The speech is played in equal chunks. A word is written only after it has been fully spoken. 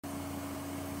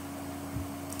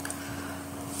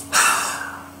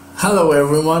Hello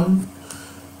everyone,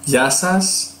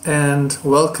 Yassas, and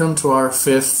welcome to our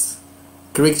 5th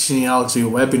Greek genealogy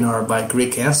webinar by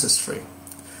Greek Ancestry.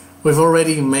 We've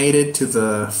already made it to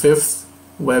the 5th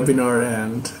webinar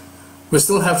and we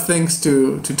still have things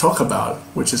to talk about,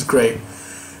 which is great.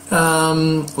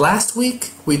 Last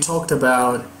week we talked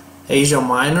about Asia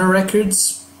Minor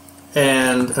records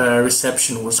and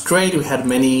reception was great. We had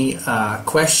many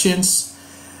questions.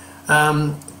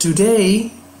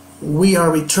 Today we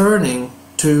are returning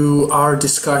to our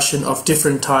discussion of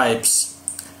different types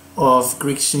of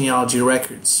Greek genealogy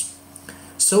records.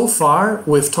 So far,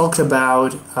 we've talked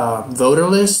about voter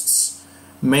lists,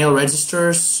 mail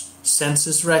registers,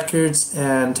 census records,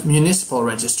 and municipal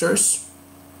registers.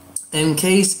 In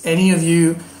case any of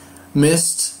you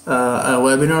missed a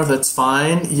webinar, that's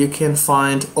fine. You can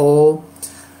find all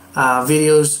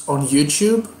videos on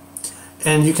YouTube.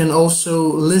 And you can also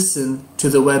listen to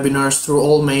the webinars through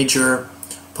all major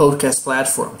podcast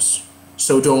platforms.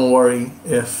 So don't worry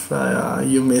if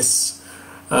you miss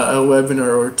a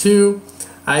webinar or two.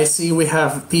 I see we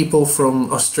have people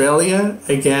from Australia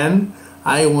again.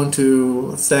 I want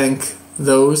to thank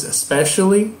those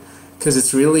especially because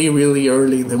it's really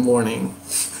early in the morning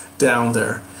down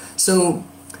there. So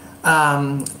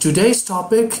today's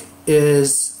topic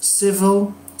is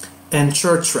civil and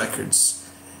church records.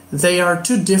 They are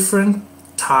two different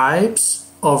types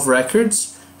of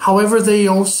records, however they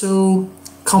also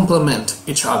complement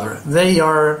each other. They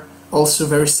are also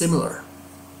very similar.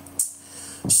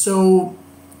 So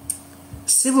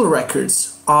civil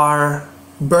records are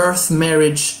birth,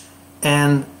 marriage,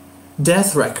 and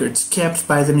death records kept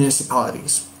by the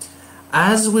municipalities.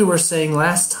 As we were saying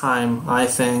last time, I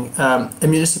think, a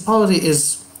municipality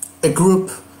is a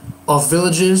group of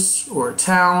villages or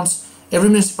towns. Every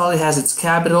municipality has its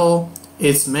capital,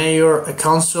 its mayor, a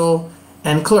council,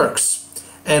 and clerks.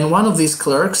 And one of these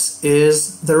clerks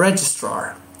is the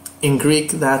registrar. In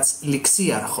Greek, that's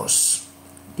lixiarchos.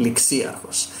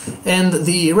 And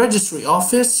the registry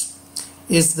office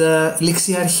is the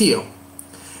lixiarchio.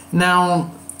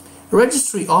 Now,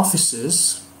 registry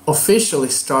offices officially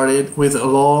started with a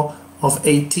law of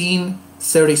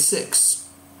 1836,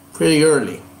 pretty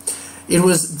early. It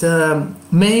was the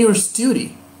mayor's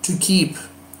duty to keep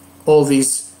all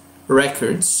these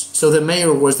records. So the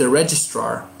mayor was the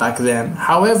registrar back then.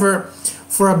 However,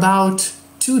 for about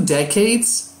 2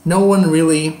 decades, no one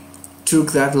really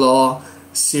took that law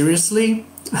seriously.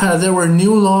 There were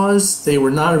new laws, they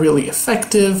were not really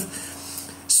effective.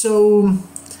 So,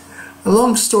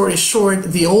 long story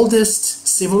short, the oldest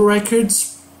civil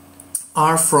records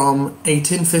are from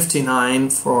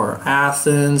 1859 for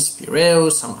Athens,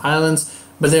 Piraeus, some islands,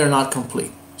 but they are not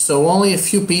complete. So only a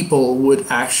few people would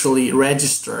actually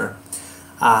register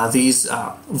these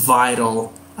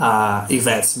vital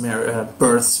events,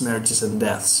 births, marriages, and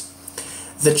deaths.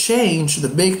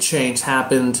 The big change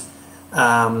happened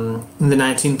in the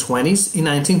 1920s. In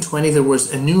 1920, there was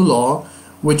a new law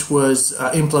which was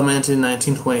implemented in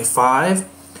 1925,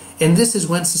 and this is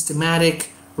when systematic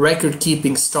record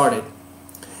keeping started.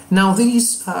 Now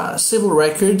these civil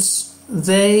records,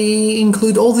 they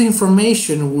include all the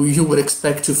information you would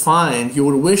expect to find, you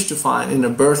would wish to find in a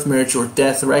birth, marriage, or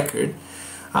death record.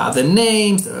 The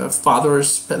names,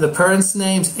 the parents'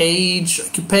 names, age,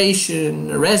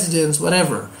 occupation, residence,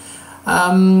 whatever.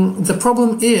 The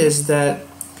problem is that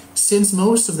since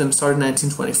most of them started in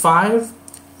 1925,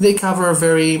 they cover a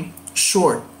very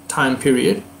short time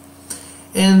period.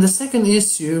 And the second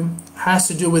issue has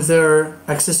to do with their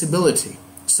accessibility.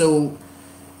 So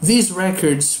these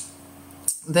records,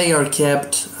 they are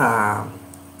kept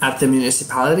at the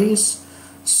municipalities,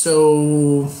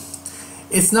 so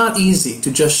it's not easy to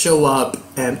just show up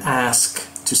and ask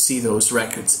to see those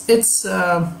records. It's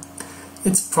a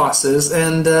process,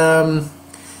 and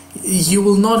you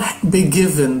will not be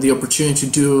given the opportunity to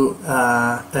do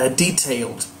a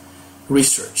detailed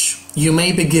research. You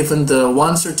may be given the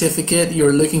one certificate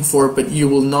you're looking for, but you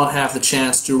will not have the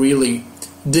chance to really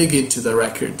dig into the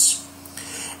records.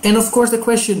 And of course the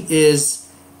question is,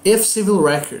 if civil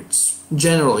records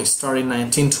generally start in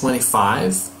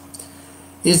 1925,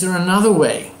 is there another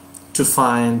way to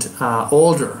find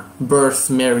older birth,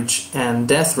 marriage, and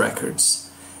death records?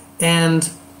 And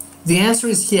the answer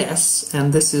is yes,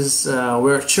 and this is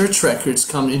where church records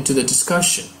come into the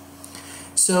discussion.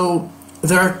 So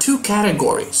there are 2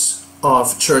 categories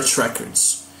of church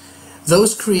records: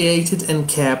 those created and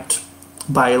kept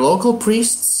by local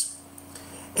priests,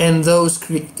 and those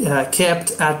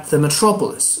kept at the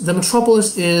metropolis. The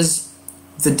metropolis is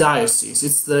the diocese.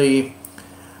 It's the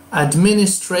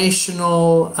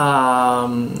administrational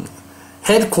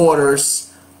headquarters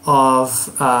of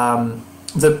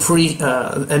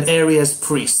an area's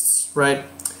priests, right?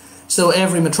 So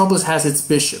every metropolis has its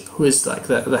bishop, who is like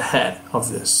the head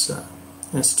of this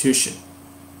institution.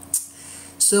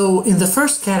 So in the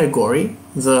first category,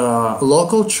 the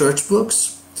local church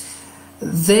books,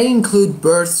 they include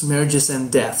births, marriages,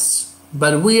 and deaths.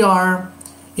 But we are,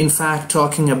 in fact,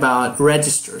 talking about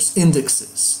registers,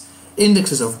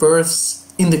 indexes of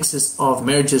births, indexes of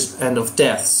marriages and of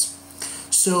deaths.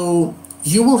 So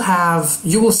you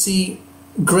will see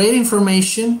great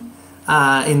information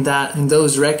in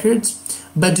those records,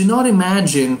 but do not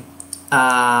imagine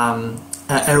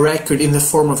a record in the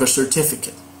form of a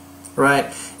certificate,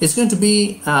 right? It's going to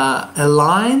be a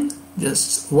line,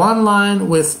 just one line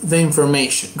with the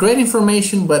information. Great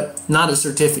information, but not a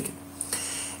certificate.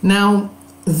 Now,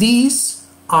 these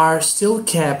are still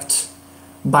kept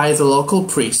by the local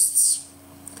priests,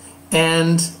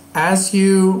 and as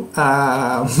you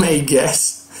may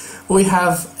guess, we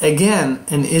have again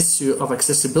an issue of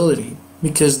accessibility,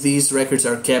 because these records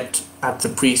are kept at the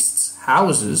priests'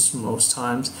 houses most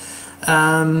times.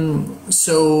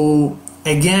 So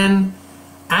again,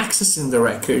 accessing the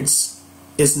records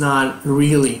is not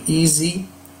really easy,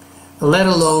 let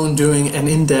alone doing an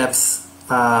in-depth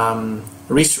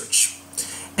research.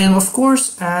 And of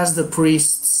course, as the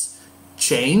priests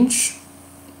change,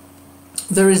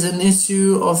 there is an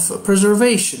issue of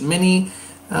preservation. Many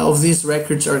of these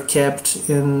records are kept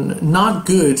in not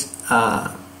good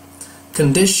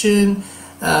condition.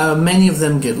 Many of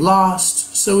them get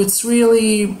lost. So it's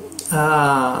really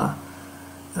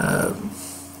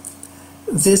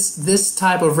this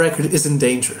type of record is in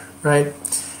danger, right?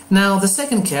 Now, the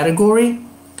second category,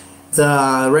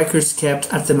 the records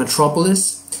kept at the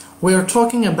metropolis, we are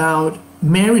talking about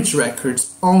marriage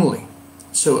records only.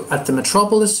 So at the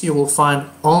metropolis, you will find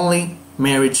only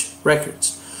marriage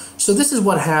records. So this is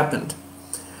what happened.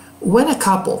 When a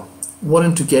couple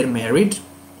wanted to get married,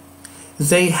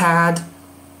 they had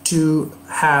to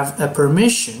have a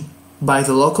permission by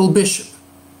the local bishop.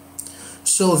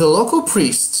 So the local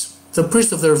priests, the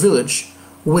priest of their village,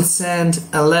 would send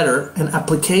a letter, an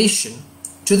application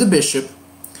to the bishop,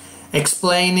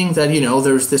 explaining that,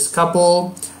 there's this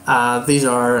couple, these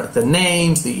are the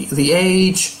names, the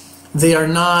age, they are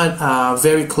not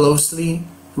very closely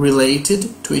related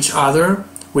to each other,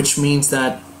 which means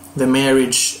that the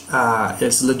marriage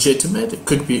is legitimate,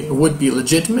 would be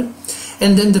legitimate,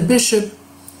 and then the bishop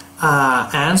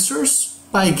answers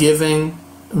by giving,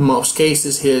 in most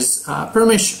cases, his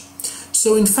permission.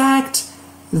 So in fact,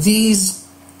 these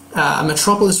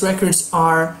metropolis records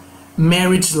are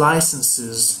marriage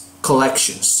licenses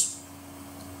collections.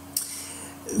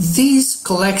 These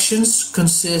collections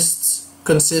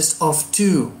consist of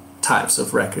two types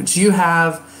of records. You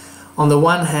have, on the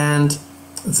one hand,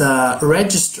 the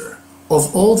register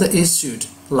of all the issued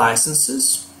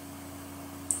licenses,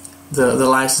 the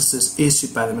licenses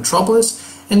issued by the metropolis,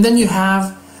 and then you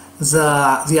have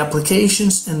the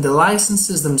applications and the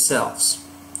licenses themselves,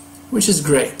 which is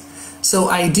great. So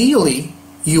ideally,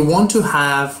 you want to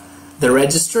have the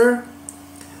register,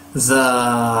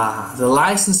 the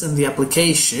license and the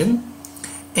application,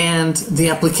 and the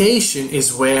application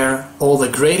is where all the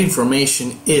great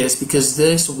information is, because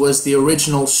this was the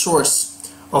original source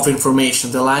of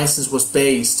information. The license was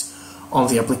based on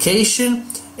the application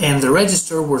and the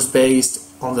register was based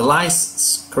on the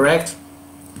license, correct?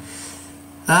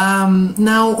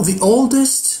 Now, the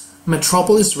oldest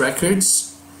metropolis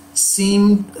records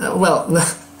seem,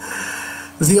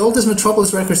 the oldest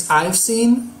metropolis records I've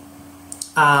seen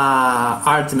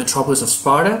are the metropolis of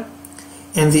Sparta,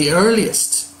 and the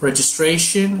earliest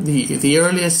registration, the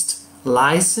earliest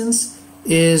license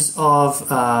is of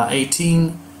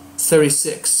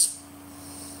 1836.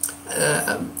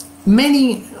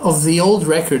 Many of the old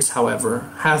records, however,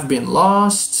 have been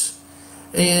lost.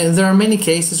 There are many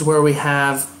cases where we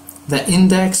have the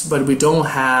index but we don't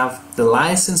have the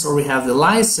license, or we have the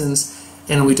license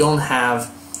and we don't have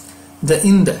the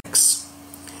index.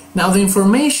 Now, the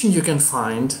information you can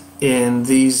find in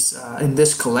this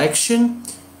collection,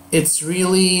 it's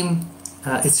really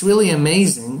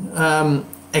amazing,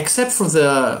 except for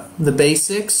the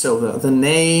basics, so the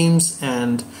names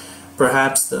and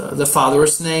perhaps the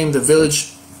father's name, the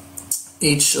village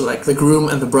each, like the groom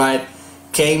and the bride,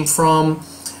 came from,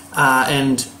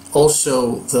 and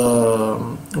also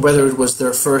whether it was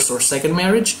their first or second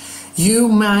marriage. You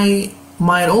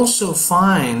might also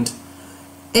find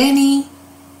any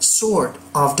sort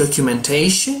of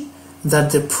documentation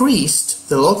that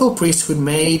the local priest who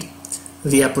made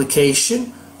the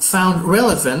application, found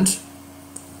relevant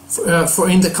for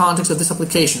in the context of this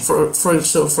application.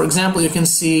 So for example, you can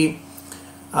see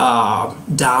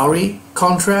dowry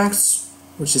contracts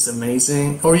which is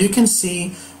amazing. Or you can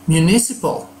see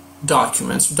municipal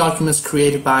documents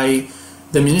created by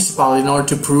the municipality in order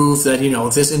to prove that,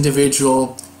 this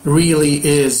individual really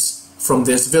is from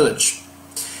this village.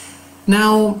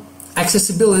 Now,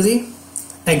 accessibility,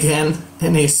 again,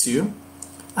 an issue.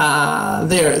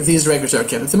 These records are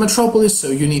kept at the metropolis, so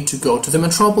you need to go to the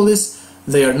metropolis.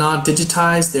 They are not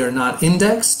digitized, they are not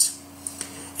indexed,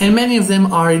 and many of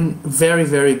them are in very,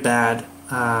 very bad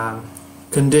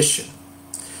condition.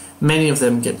 Many of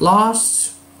them get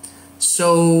lost,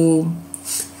 so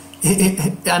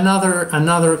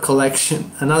another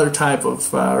collection, another type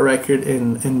of record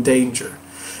in danger.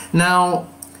 Now,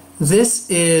 this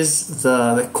is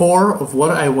the core of what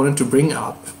I wanted to bring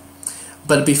up.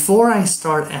 But before I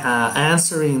start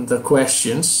answering the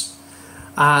questions,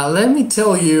 let me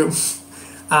tell you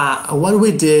what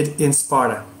we did in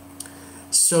Sparta.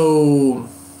 So,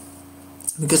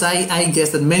 because I guess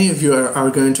that many of you are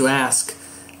going to ask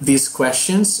these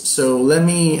questions, so let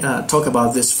me talk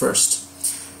about this first.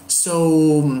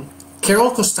 So,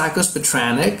 Carol Kostakos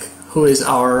Petranek, who is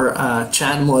our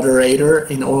chat moderator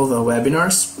in all the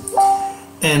webinars,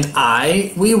 and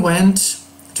we went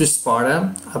to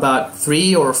Sparta about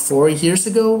 3 or 4 years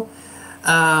ago.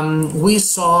 We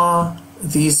saw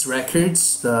these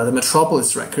records, the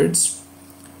Metropolis records,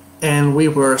 and we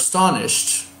were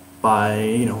astonished by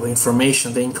the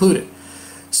information they included.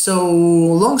 So,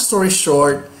 long story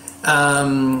short,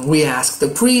 we asked the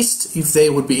priest if they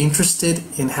would be interested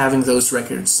in having those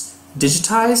records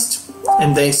digitized,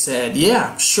 and they said,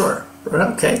 yeah, sure,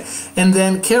 okay. And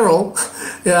then Carol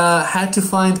had to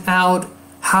find out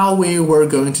how we were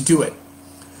going to do it.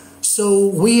 So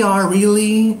we are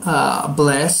really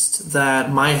blessed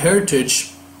that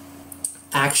MyHeritage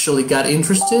actually got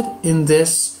interested in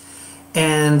this,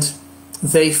 and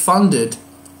they funded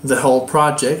the whole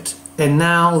project, and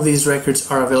now these records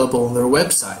are available on their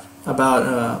website.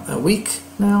 About a week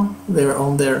now they're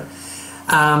on there.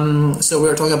 So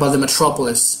we're talking about the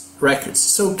Metropolis records.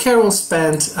 So Carol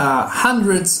spent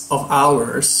hundreds of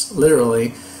hours,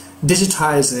 literally,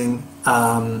 digitizing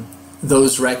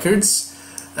those records.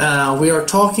 We are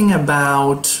talking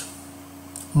about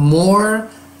more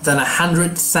than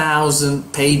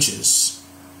 100,000 pages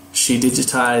she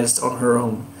digitized on her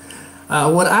own.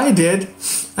 What I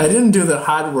didn't do the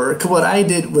hard work. What I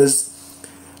did was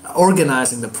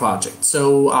organizing the project.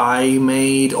 So I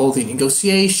made all the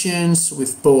negotiations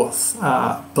with both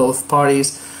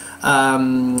parties.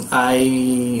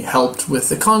 I helped with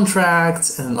the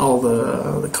contracts and all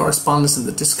the correspondence and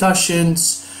the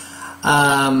discussions.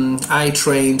 I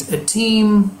trained a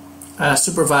team,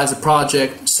 supervised the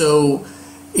project. So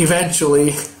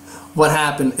eventually what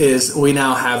happened is we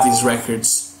now have these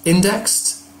records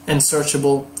indexed and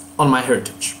searchable on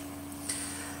MyHeritage.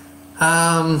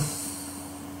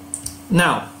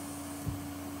 Now,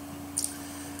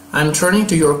 I'm turning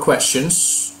to your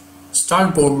questions.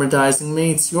 Start bombardizing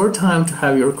me. It's your time to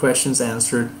have your questions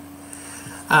answered.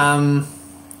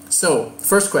 So,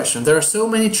 first question. There are so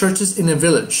many churches in a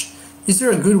village. Is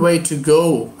there a good way to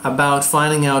go about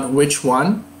finding out which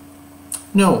one?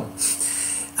 No.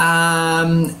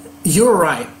 You're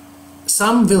right.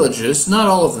 Some villages, not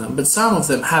all of them, but some of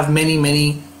them have many,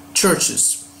 many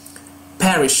churches,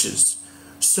 parishes.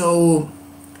 So,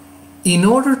 in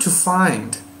order to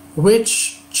find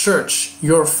which church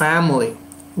your family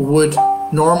would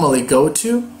normally go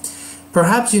to,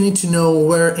 perhaps you need to know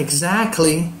where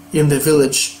exactly in the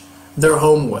village their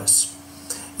home was.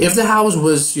 If the house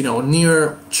was,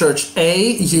 near church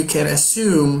A, you can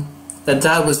assume that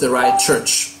that was the right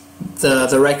church.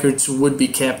 The records would be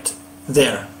kept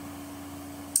there.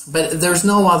 But there's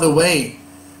no other way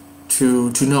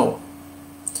to know.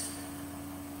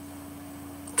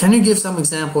 Can you give some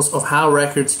examples of how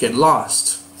records get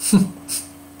lost?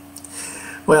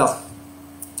 Well,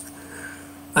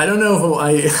 I don't know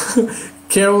who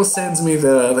Carol sends me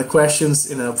the questions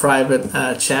in a private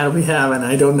chat we have, and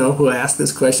I don't know who asked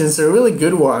this question. It's a really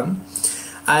good one.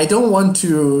 I don't want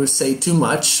to say too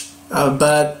much,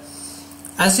 but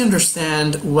as you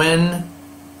understand, when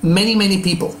many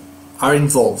people are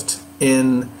involved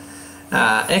in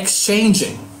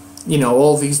exchanging,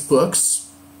 all these books,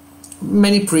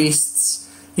 many priests,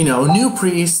 new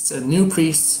priests,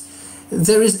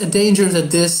 there is a danger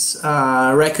that this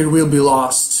record will be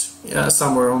lost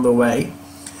somewhere on the way.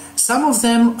 Some of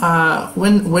them,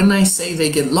 when I say they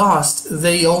get lost,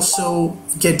 they also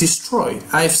get destroyed.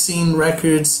 I've seen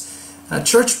records,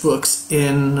 church books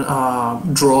in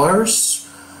drawers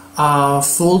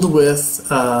filled with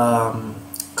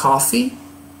coffee.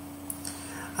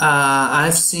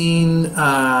 I've seen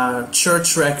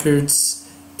church records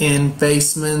in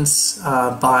basements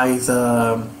by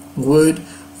the wood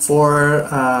for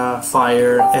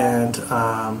fire and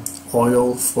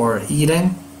oil for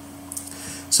heating.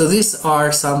 So these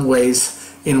are some ways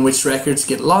in which records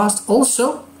get lost.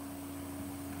 Also,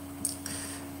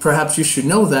 perhaps you should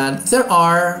know that there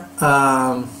are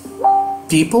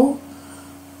people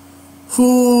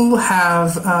who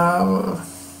have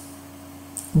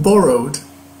borrowed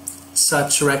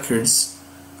such records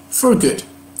for good.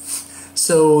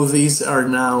 So these are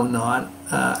now not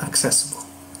accessible.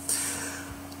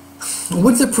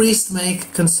 Would the priest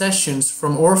make concessions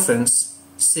from orphans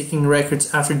seeking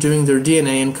records after doing their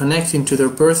DNA and connecting to their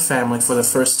birth family for the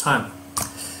first time?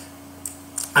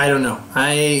 I don't know.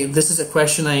 This is a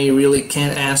question I really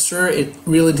can't answer. It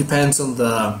really depends on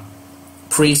the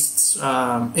priest's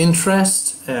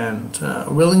interest and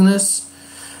willingness.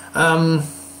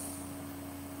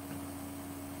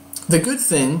 The good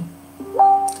thing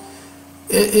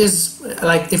is,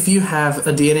 like, if you have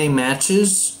a DNA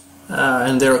matches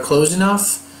and they're close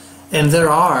enough, and there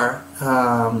are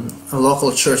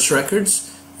local church records,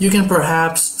 you can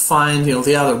perhaps find, you know,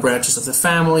 the other branches of the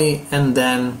family and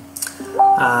then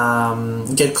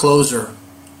get closer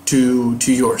to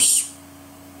yours.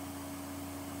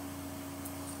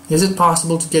 Is it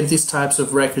possible to get these types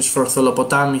of records for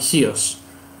Tholopotami Chios?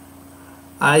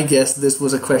 I guess this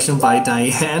was a question by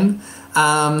Diane.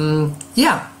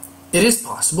 Yeah, it is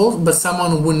possible, but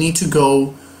someone would need to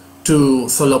go to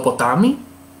Tholopotami,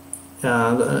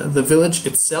 the village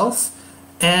itself,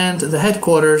 and the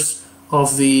headquarters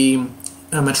of the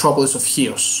metropolis of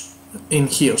Chios, in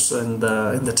Chios, in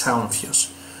the town of Chios.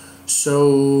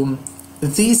 So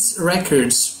these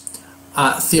records,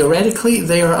 theoretically,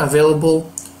 they are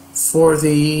available for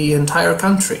the entire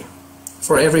country,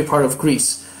 for every part of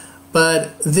Greece.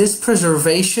 But this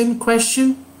preservation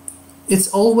question, it's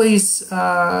always,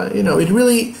 it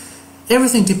really,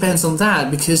 everything depends on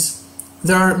that, because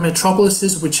there are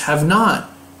metropolises which have not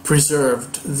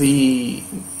preserved the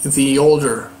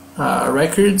older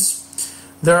records.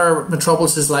 There are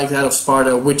metropolises like that of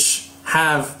Sparta which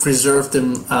have preserved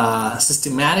them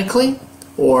systematically,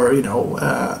 or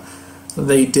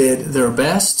they did their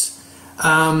best.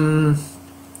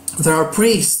 There are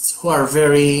priests who are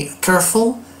very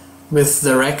careful with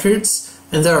the records,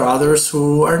 and there are others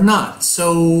who are not.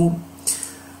 So,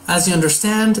 as you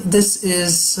understand, this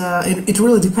is it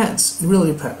really depends. It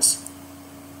really depends.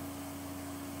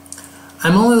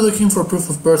 I'm only looking for proof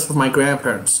of birth for my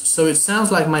grandparents, so it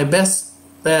sounds like my best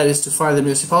bet is to find the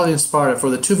municipality in Sparta for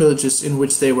the two villages in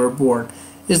which they were born.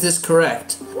 Is this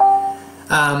correct?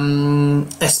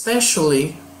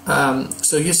 Especially,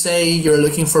 so you say you're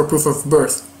looking for proof of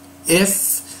birth.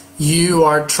 If you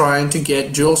are trying to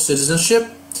get dual citizenship,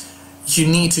 you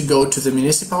need to go to the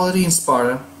municipality in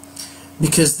Sparta,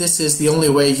 because this is the only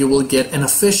way you will get an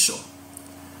official,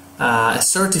 a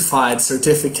certified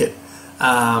certificate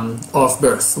of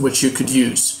birth, which you could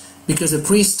use, because a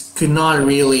priest could not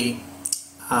really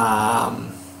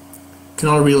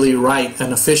write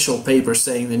an official paper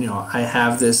saying that, I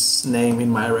have this name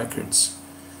in my records.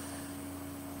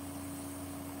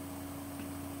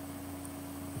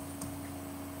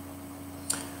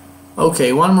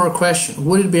 Okay, one more question.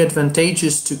 Would it be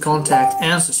advantageous to contact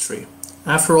Ancestry?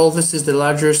 After all, this is the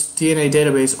largest DNA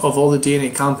database of all the DNA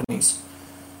companies.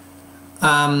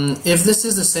 If this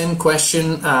is the same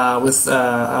question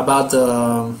about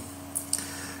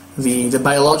the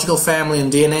biological family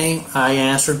and DNA I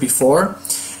answered before,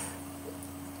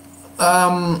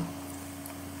 the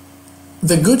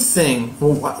good thing,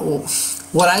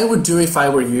 what I would do if I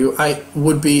were you,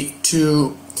 would be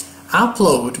to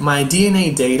upload my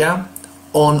DNA data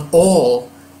on all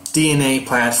DNA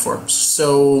platforms.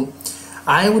 So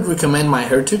I would recommend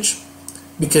MyHeritage,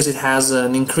 because it has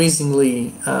an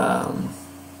increasingly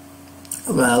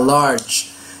large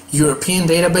European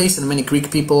database, and many Greek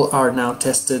people are now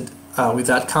tested with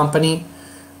that company.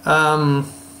 Also,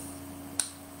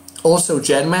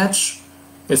 GenMatch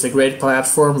is a great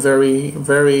platform, very,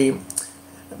 very,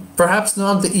 perhaps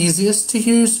not the easiest to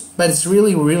use, but it's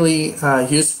really, really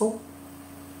useful.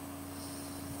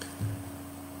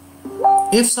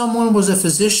 If someone was a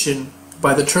physician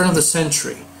by the turn of the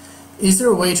century, is there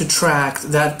a way to track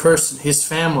that person, his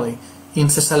family, in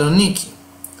Thessaloniki?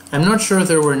 I'm not sure,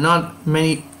 there were not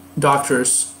many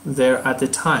doctors there at the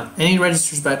time. Any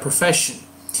registers by profession?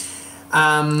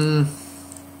 Civil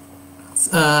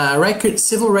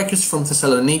records from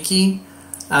Thessaloniki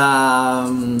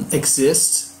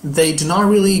exist. They do not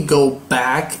really go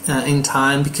back in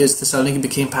time, because Thessaloniki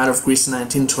became part of Greece in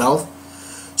 1912.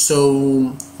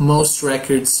 So most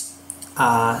records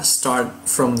start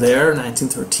from there,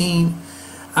 1913.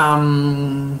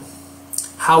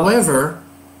 However,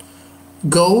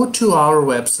 go to our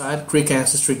website,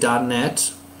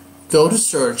 GreekAncestry.net, go to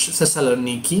search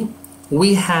Thessaloniki.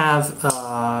 We have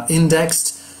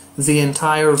indexed the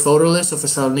entire voter list of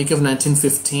Thessaloniki of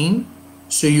 1915,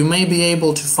 so you may be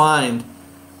able to find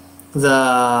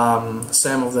the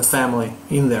Sam of the family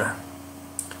in there.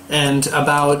 And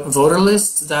about voter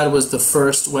lists, that was the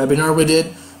first webinar we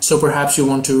did, so perhaps you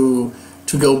want to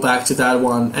go back to that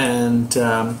one and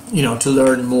to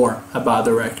learn more about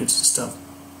the records and stuff.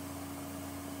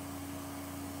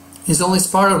 Is only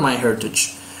Sparta my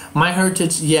heritage? My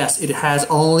heritage, yes, it has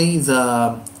only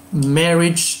the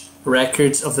marriage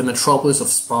records of the metropolis of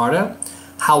Sparta.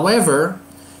 However,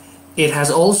 it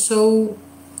has also,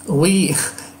 we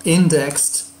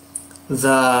indexed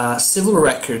the civil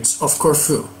records of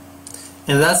Corfu.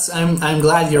 And I'm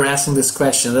glad you're asking this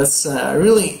question. That's a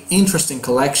really interesting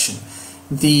collection.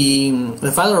 The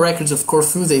vital records of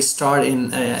Corfu, they start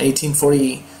in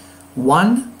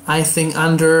 1841, I think,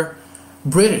 under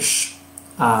British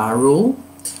rule,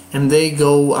 and they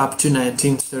go up to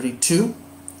 1932.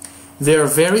 They're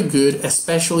very good,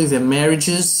 especially the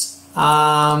marriages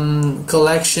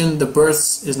collection. The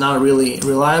births is not really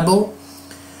reliable.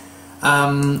 It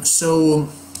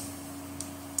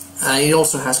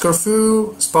also has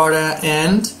Corfu, Sparta,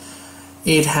 and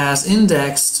it has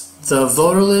indexed the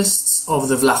voter lists of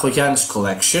the Vlachogiannis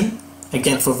collection.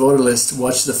 Again, for voter list,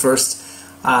 watch the first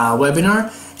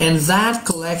webinar. And that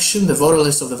collection, the voter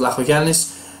list of the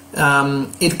Vlachogiannis,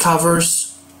 it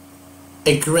covers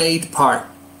a great part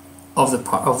of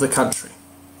the country.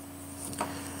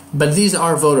 But these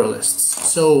are voter lists.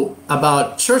 So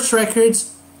about church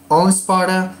records, only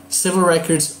Sparta. Civil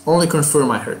records, only confirm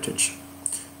my heritage.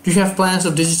 Do you have plans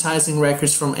of digitizing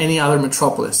records from any other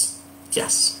metropolis?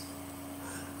 Yes.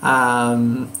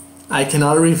 I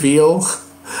cannot reveal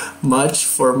much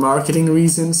for marketing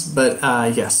reasons, but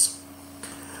yes.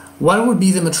 What would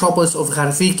be the metropolis of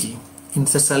Gardiki in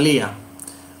Thessalia?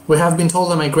 We have been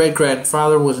told that my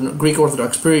great-grandfather was a Greek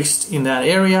Orthodox priest in that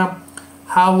area.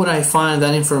 How would I find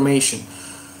that information?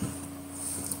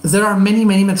 There are many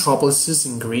metropolises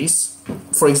in Greece.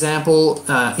 For example,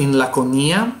 in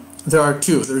Laconia, there are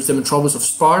two. There is the metropolis of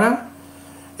Sparta,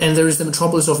 and there is the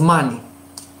metropolis of Mani.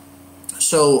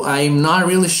 So I'm not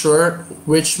really sure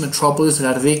which metropolis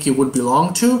Gardiki would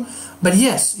belong to, but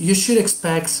yes, you should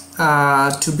expect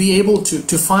to be able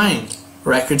to find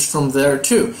records from there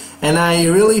too. And I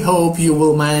really hope you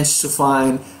will manage to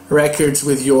find records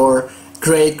with your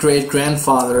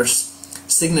great-grandfather's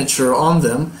signature on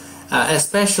them,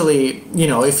 especially,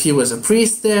 if he was a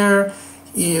priest there.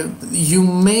 You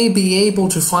may be able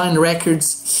to find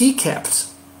records he kept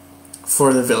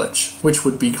for the village, which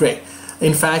would be great.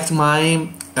 In fact, my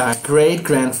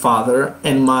great-grandfather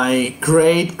and my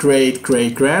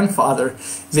great-great-great-grandfather,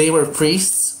 they were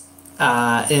priests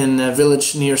in a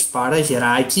village near Sparta,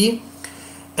 Hieraki,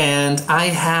 and I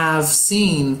have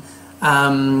seen,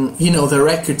 the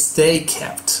records they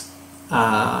kept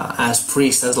as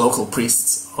priests, as local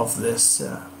priests of this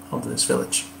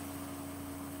village.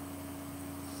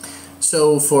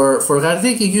 So for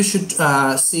Gardiki, you should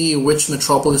see which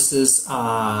metropolises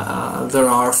there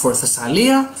are for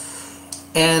Thessalia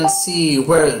and see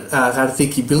where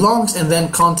Gardiki belongs and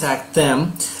then contact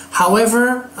them.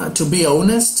 However, to be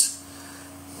honest,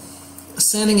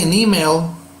 sending an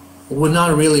email would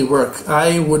not really work.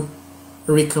 I would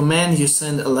recommend you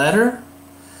send a letter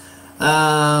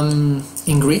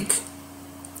in Greek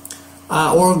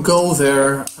or go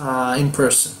there in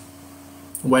person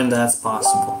when that's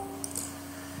possible.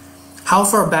 How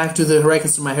far back do the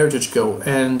records of my heritage go,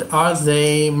 and are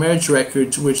they marriage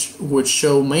records which would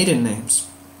show maiden names?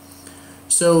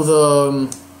 So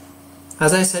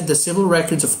as I said, the civil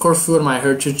records of Corfu and my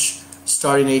heritage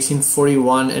start in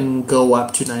 1841 and go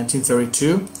up to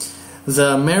 1932.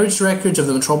 The marriage records of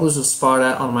the metropolis of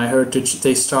Sparta on my heritage,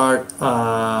 they start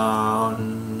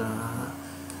in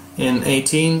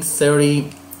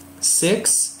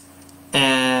 1836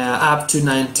 up to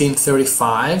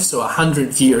 1935, so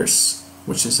 100 years.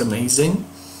 Which is amazing.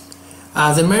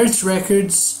 The marriage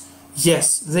records,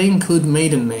 yes, they include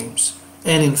maiden names.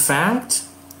 And in fact,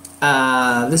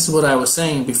 this is what I was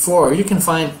saying before, you can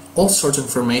find all sorts of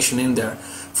information in there.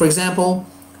 For example,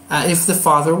 if the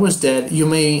father was dead, you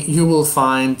will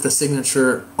find the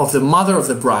signature of the mother of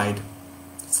the bride,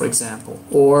 for example,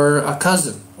 or a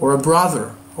cousin, or a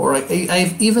brother, or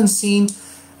I've even seen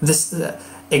this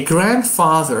a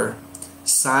grandfather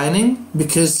signing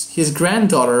because his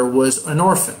granddaughter was an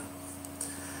orphan.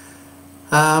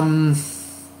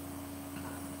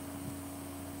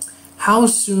 How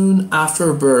soon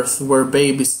after birth were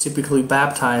babies typically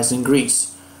baptized in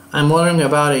Greece? I'm wondering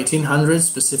about 1800s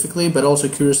specifically, but also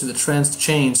curious if the trends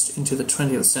changed into the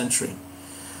 20th century.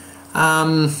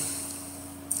 I'm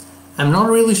not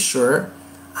really sure.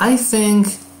 I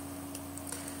think,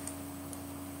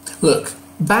 look,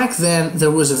 back then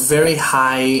there was a very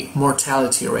high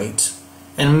mortality rate,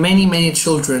 and many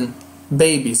children,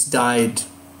 babies, died,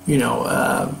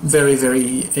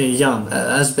 very young,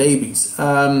 as babies.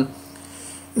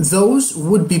 Those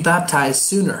would be baptized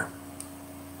sooner.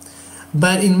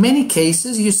 But in many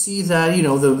cases you see that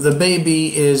the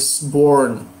baby is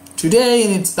born today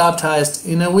and it's baptized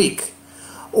in a week,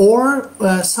 or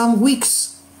some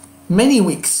weeks, many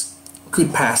weeks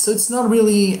could pass. So it's not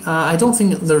really, I don't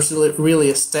think there's really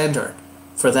a standard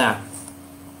for that.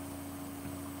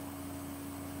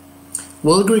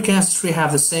 Will Greek Ancestry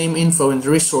have the same info and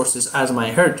resources as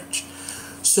MyHeritage?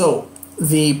 So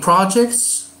the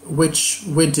projects which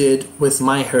we did with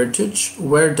MyHeritage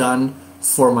were done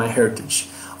for MyHeritage.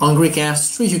 On Greek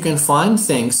Ancestry you can find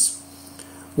things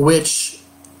which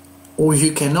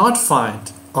you cannot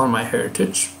find on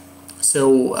MyHeritage.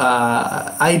 So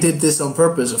I did this on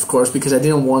purpose, of course, because I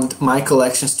didn't want my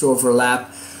collections to overlap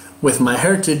with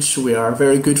MyHeritage. We are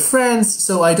very good friends,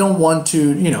 so I don't want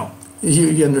to,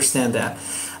 you understand that.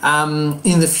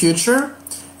 In the future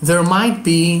there might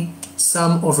be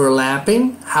some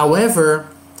overlapping, however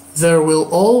there will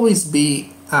always be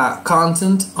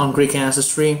content on Greek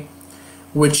Ancestry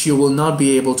which you will not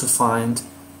be able to find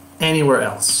anywhere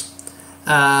else.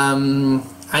 I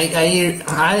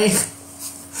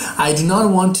do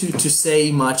not want to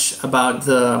say much about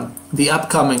the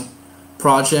upcoming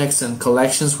projects and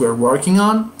collections we're working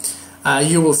on.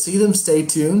 You will see them, stay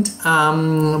tuned.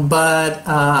 But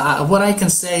what I can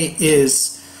say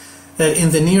is that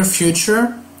in the near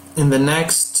future, in the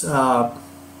next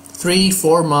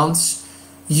 3-4 months,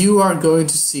 you are going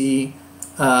to see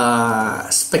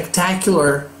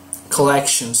spectacular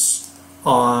collections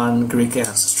on Greek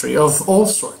Ancestry of all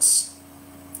sorts.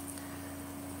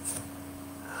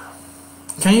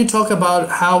 Can you talk about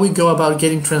how we go about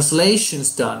getting translations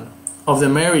done of the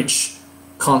marriage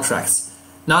contracts?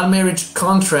 Not marriage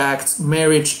contracts,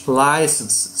 marriage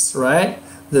licenses, right?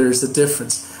 There's a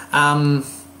difference.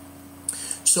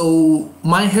 So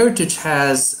MyHeritage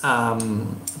has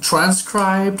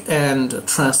transcribed and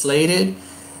translated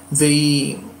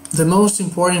the most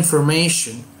important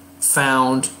information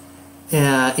found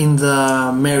in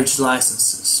the marriage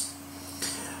licenses.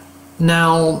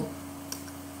 Now,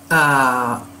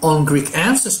 on Greek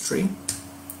Ancestry,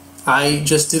 I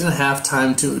just didn't have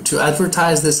time to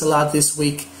advertise this a lot this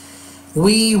week.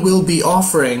 We will be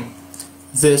offering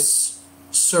this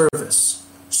service.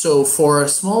 So for a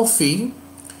small fee,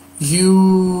 you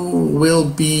will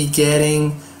be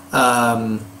getting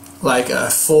like a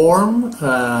form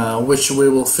which we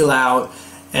will fill out,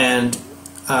 and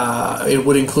it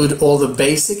would include all the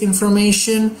basic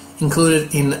information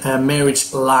included in a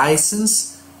marriage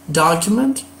license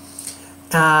document,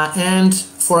 and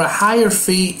for a higher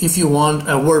fee if you want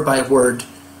a word-by-word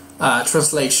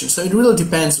translation. So it really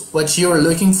depends what you're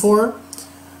looking for.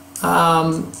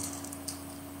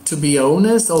 To be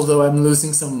honest, although I'm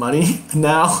losing some money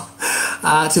now,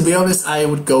 to be honest, I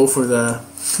would go for the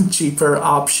cheaper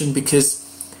option, because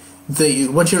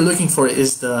what you're looking for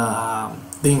is the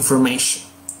information.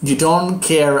 You don't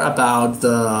care about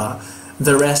the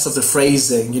rest of the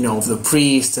phrasing, of the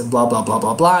priest and blah blah blah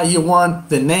blah blah. You want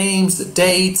the names, the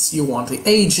dates, you want the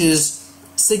ages,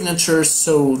 signatures.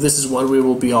 So this is what we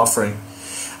will be offering.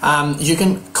 You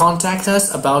can contact us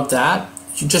about that.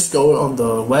 You just go on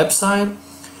the website.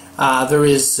 There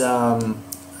is a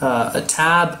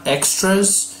tab,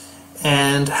 extras,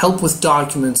 and help with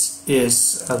documents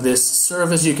is this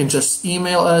service. You can just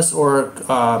email us or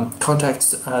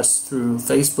contact us through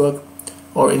Facebook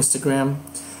or Instagram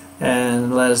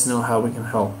and let us know how we can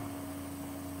help.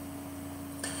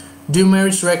 Do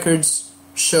marriage records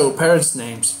show parents'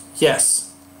 names?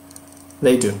 Yes,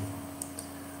 they do.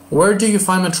 Where do you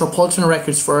find metropolitan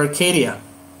records for Arcadia?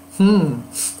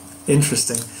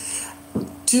 Interesting.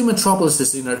 2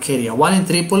 metropolises in Arcadia, one in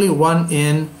Tripoli, one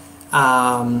in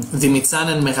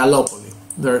Dimitsana and Megalopoli.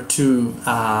 There are 2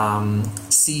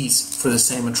 C's for the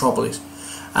same metropolis.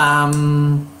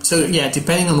 So yeah,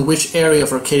 depending on which area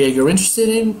of Arcadia you're interested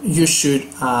in, you should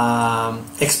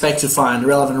expect to find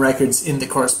relevant records in the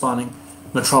corresponding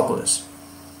metropolis.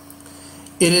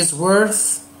 It is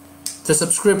worth the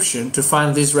subscription to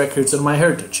find these records on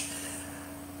MyHeritage.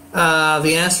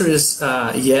 The answer is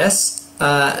yes.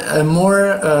 A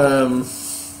more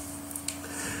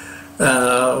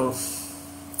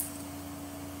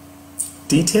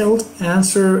detailed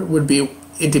answer would be,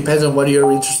 it depends on what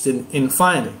you're interested in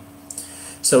finding.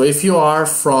 So if you are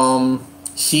from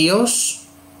Chios,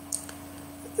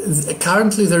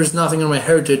 currently there's nothing on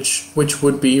MyHeritage which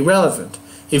would be relevant.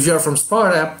 If you're from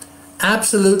Sparta,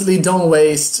 absolutely don't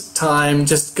waste time,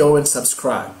 just go and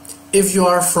subscribe. If you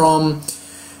are from,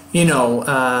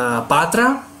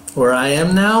 Patra, where I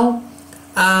am now,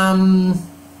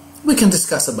 we can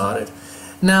discuss about it.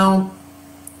 Now,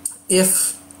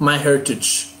 if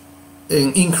MyHeritage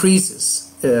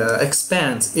increases,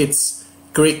 expands its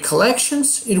Greek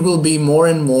collections, it will be more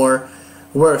and more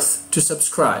worth to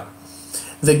subscribe.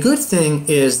 The good thing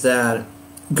is that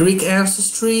Greek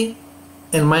Ancestry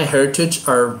and MyHeritage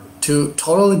are two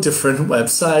totally different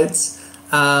websites.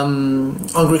 On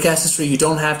Greek Ancestry you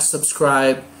don't have to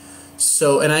subscribe,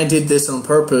 and I did this on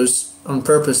purpose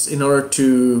in order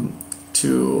to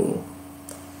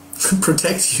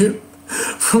protect you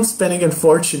from spending a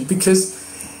fortune, because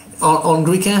on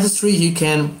Greek Ancestry you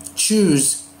can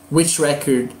choose which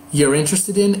record you're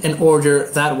interested in and order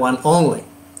that one only.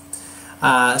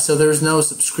 So there's no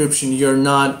subscription. You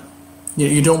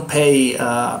don't pay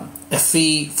a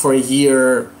fee for a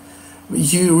year.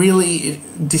 You really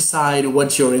decide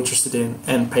what you're interested in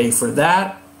and pay for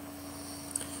that.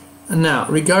 Now,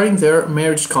 regarding their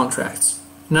marriage contracts.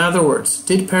 In other words,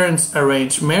 did parents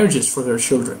arrange marriages for their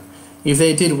children? If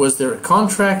they did, was there a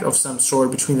contract of some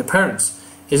sort between the parents?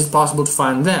 Is it possible to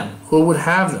find them? Who would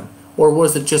have them? Or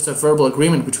was it just a verbal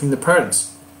agreement between the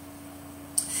parents?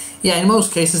 Yeah, in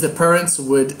most cases the parents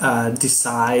would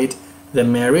decide the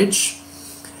marriage.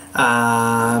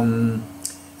 There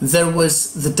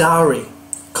was the dowry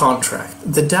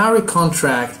contract. The dowry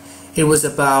contract, it was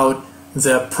about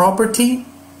the property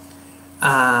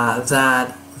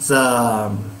that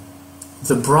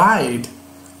the bride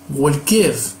would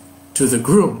give to the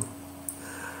groom.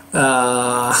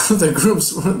 The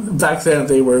grooms back then,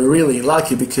 they were really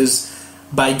lucky, because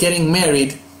by getting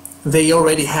married they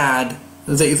already had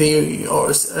they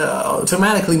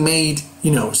automatically made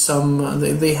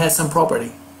they had some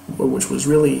property, which was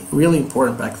really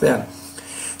important back then.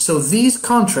 So these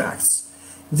contracts,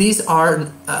 these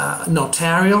are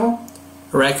notarial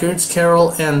records,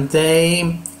 Carol, and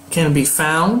they can be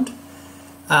found.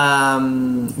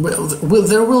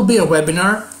 There will be a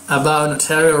webinar about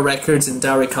notarial records and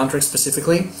dowry contracts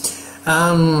specifically.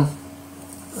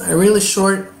 Really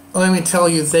short, let me tell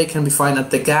you, they can be found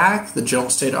at the GAC, the General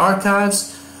State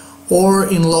Archives, or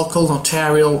in local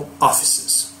notarial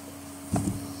offices.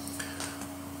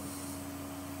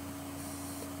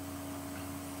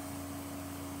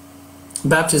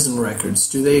 Baptism records,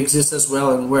 do they exist as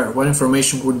well, and where? What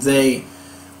information would be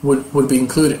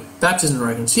included? Baptism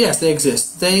records, yes, they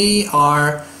exist. They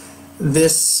are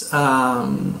they're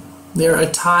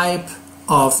a type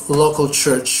of local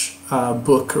church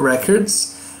book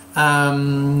records.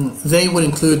 They would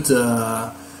include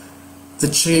the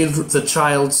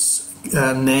child's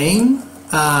name,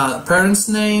 parents'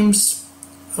 names,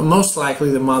 most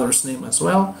likely the mother's name as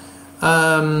well,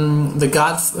 the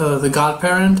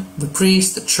godparent, the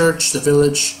priest, the church, the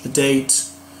village, the date,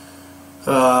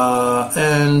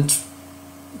 and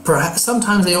perhaps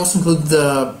sometimes they also include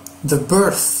the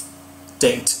birth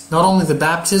date, not only the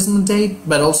baptism date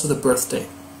but also the birth date.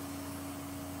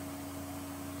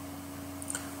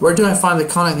 Where do I find the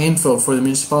contact info for the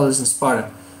municipalities in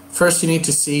Sparta? First, you need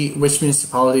to see which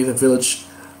municipality the village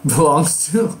belongs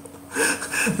to.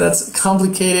 That's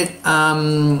complicated.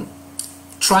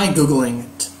 Try Googling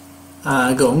it.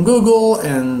 Go on Google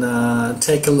and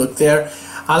take a look there.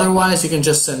 Otherwise, you can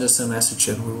just send us a message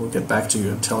and we will get back to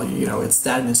you and tell you, it's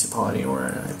that municipality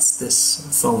or it's this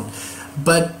phone.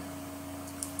 But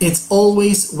it's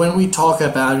always, when we talk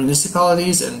about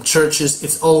municipalities and churches,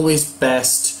 it's always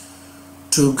best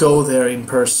to go there in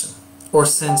person or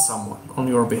send someone on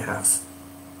your behalf.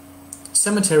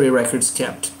 Cemetery records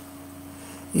kept.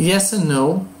 Yes and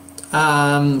no.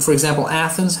 For example,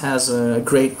 Athens has a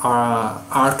great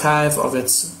archive of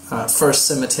its first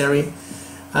cemetery.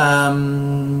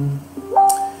 For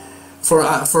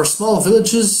small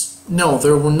villages, no,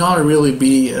 there will not really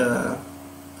be,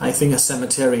 I think, a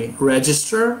cemetery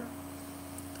register.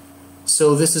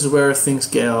 So this is where things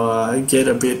get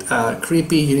a bit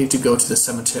creepy. You need to go to the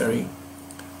cemetery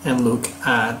and look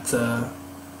at the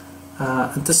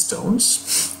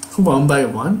stones one by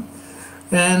one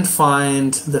and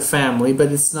find the family.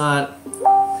 But it's not.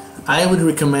 I would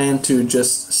recommend to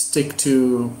just stick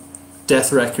to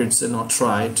death records and not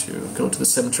try to go to the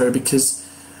cemetery, because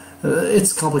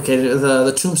it's complicated.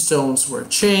 The tombstones were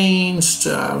changed,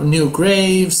 new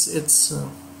graves. It's a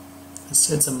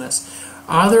mess.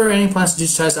 Are there any plans to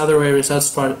digitize other areas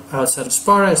outside of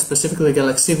Sparta, specifically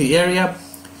Galaxidi area?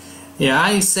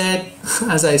 Yeah,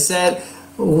 as I said,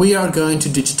 we are going to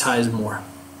digitize more.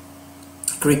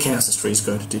 Greek ancestry is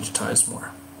going to digitize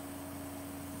more.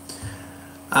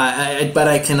 But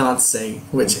I cannot say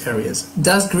which areas.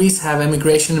 Does Greece have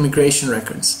immigration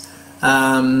records?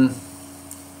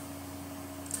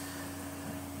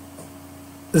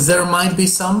 There might be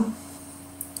some,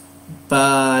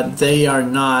 but they are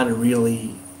not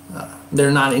really,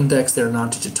 they're not indexed, they're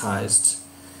not digitized,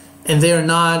 and they are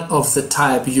not of the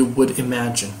type you would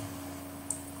imagine.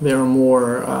 They're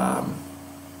more,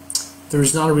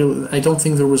 there's not really, I don't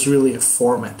think there was really a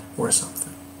format or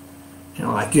something. You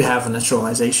know, like you have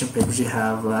naturalization papers, you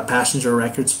have passenger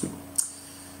records,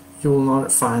 you will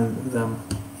not find them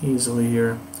easily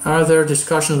here. Are there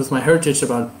discussions with MyHeritage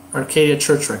about Arcadia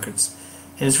church records?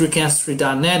 And is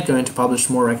GreekAncestry.net going to publish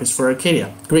more records for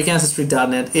Arcadia?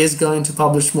 GreekAncestry.net is going to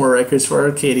publish more records for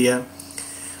Arcadia.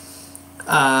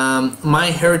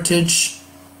 MyHeritage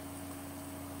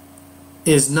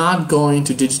is not going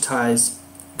to digitize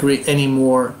any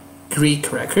more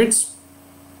Greek records.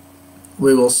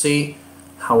 We will see,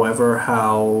 however,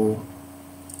 how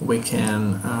we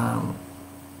can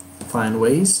find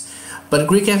ways. But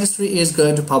Greek Ancestry is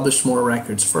going to publish more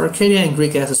records for Arcadia, and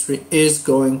Greek Ancestry is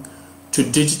going to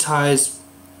digitize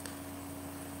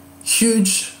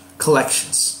huge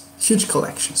collections.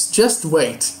 Just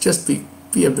wait. Just be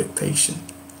a bit patient.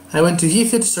 I went to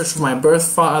Ethiopia to search for my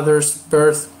father's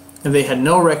birth, and they had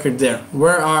no record there.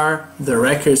 Where are the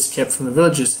records kept from the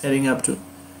villages heading up to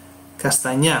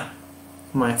Castagna,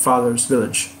 my father's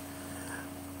village?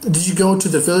 Did you go to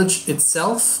the village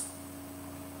itself?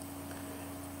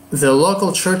 The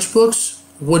local church books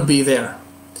would be there.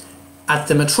 At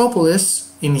the metropolis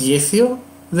in Yethio,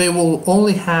 they will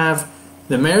only have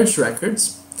the marriage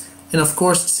records, and of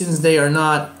course, since they are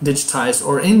not digitized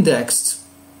or indexed,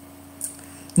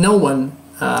 no one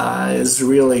is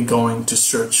really going to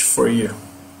search for you.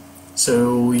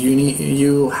 So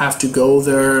you have to go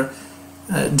there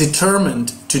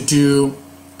determined to do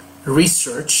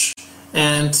research,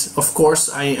 and of course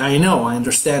I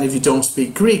understand if you don't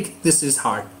speak Greek, this is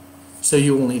hard, so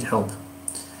you will need help.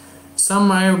 Some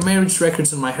marriage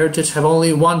records in MyHeritage have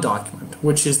only one document,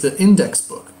 which is the index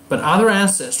book, but other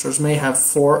ancestors may have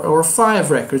 4 or 5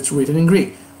 records written in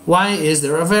Greek. Why is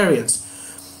there a variance?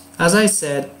 As I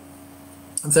said,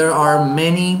 there are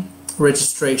many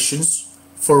registrations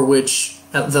for which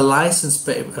the license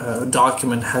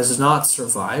document has not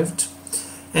survived,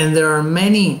 and there are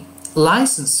many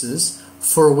licenses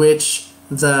for which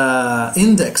the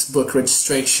index book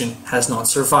registration has not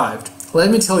survived.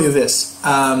 Let me tell you this.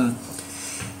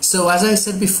 So as I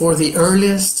said before, the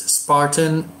earliest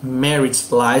Spartan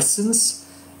marriage license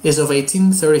is of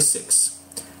 1836.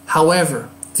 However,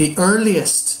 the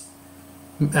earliest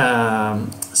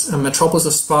Metropolis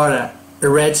of Sparta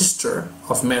register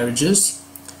of marriages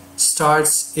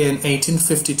starts in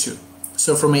 1852.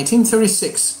 So from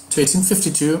 1836 to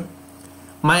 1852,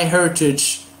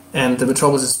 MyHeritage and the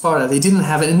Metropolis of Sparta, they didn't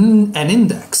have an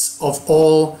index of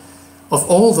all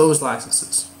those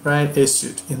licenses, right,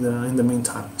 issued in the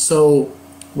meantime. So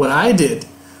what I did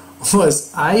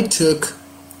was I took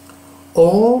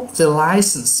all the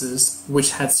licenses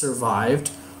which had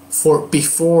survived for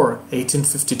before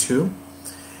 1852,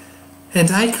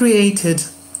 and I created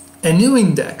a new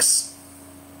index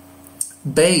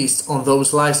based on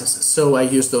those licenses. So I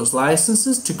used those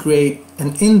licenses to create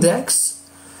an index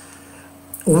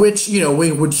which, you know,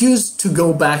 we would use to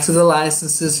go back to the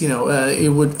licenses. You know, it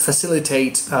would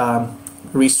facilitate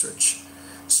research.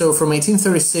 So from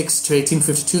 1836 to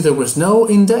 1852 there was no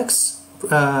index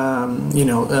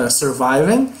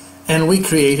surviving, and we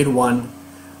created one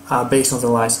based on the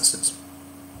licenses.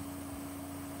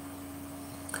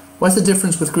 What's the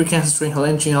difference with Greek Ancestry and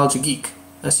Hellenic Genealogy Geek?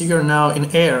 I see you're now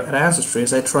in air at Ancestry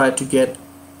as I tried to get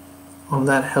on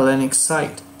that Hellenic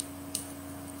site.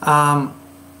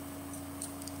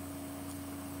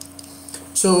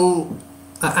 So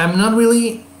I'm not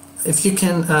really, if you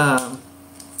can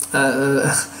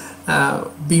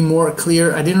be more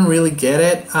clear, I didn't really get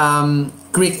it.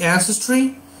 Greek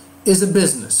Ancestry is a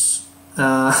business,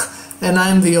 and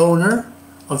I'm the owner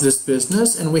of this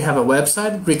business, and we have a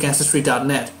website,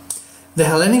 GreekAncestry.net. The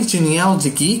Hellenic Genealogy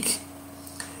Geek,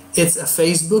 it's a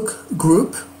Facebook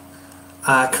group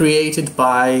created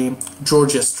by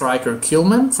Georgia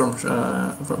Stryker-Kilman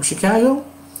from Chicago,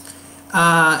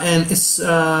 and it's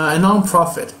a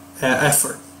non-profit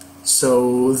effort.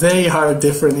 So they are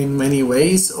different in many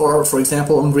ways. Or, for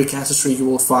example, on Greek Ancestry you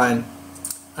will find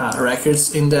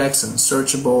records index and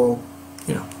searchable,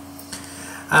 you know.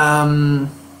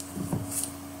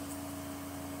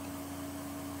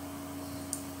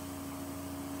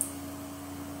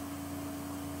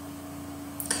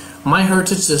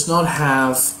 MyHeritage does not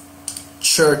have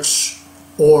church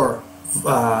or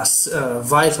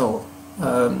vital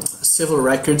civil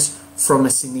records from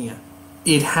Messenia.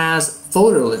 It has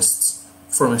voter lists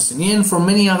from Messenia and from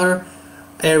many other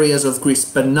areas of Greece,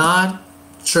 but not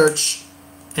church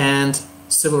and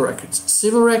civil records.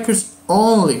 Civil records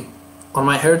only on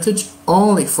MyHeritage,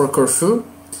 only for Corfu.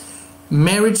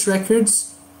 Marriage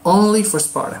records only for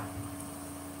Sparta.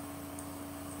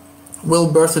 Will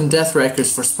birth and death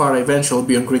records for Sparta eventually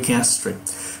be on Greek ancestry?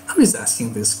 Who is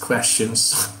asking these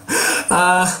questions?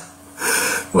 Well,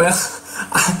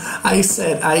 I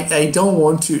said I don't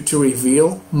want to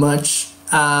reveal much,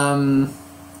 but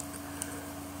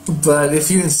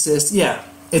if you insist, yeah,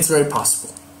 it's very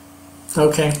possible.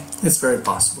 Okay, it's very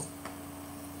possible.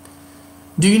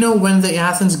 Do you know when the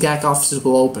Athens GAC offices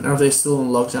will open? Are they still in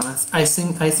lockdown? I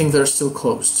think they're still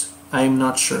closed. I'm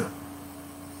not sure.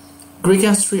 Greek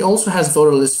Ancestry also has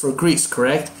voter lists for Greece,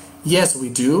 correct? Yes, we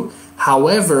do.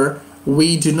 However,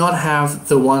 we do not have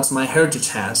the ones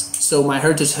MyHeritage has. So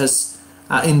MyHeritage has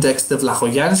indexed the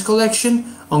Vlachogiannis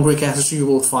collection. On Greek Ancestry you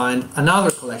will find another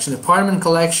collection, the Parmen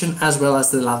collection, as well as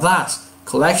the Ladas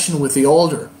collection with the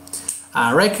older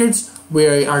records.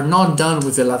 We are not done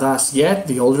with the Ladas yet,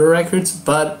 the older records,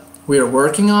 but we are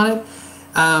working on it.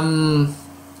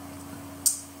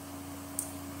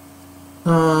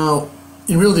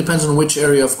 It really depends on which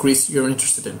area of Greece you're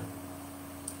interested in.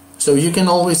 So you can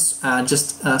always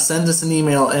just send us an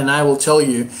email, and I will tell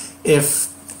you if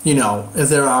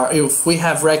if we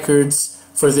have records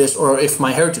for this, or if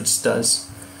MyHeritage does.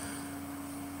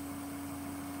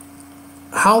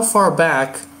 How far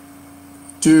back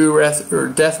do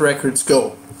death records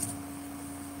go?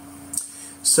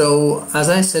 So, as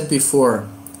I said before,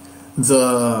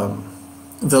 the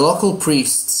local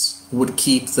priests would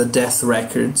keep the death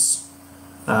records,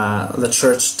 the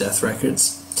church death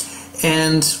records,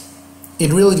 and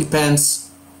it really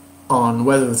depends on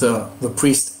whether the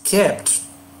priest kept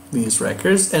these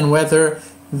records and whether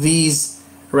these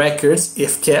records,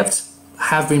 if kept,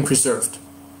 have been preserved.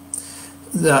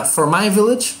 For my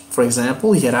village, for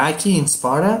example, Hieraki in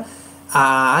Sparta,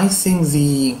 I think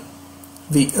the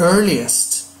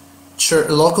earliest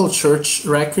local church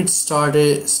records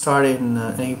started in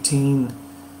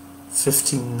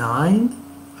 1859,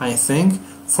 I think.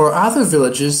 For other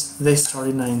villages, they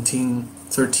started in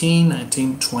 1913,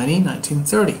 1920,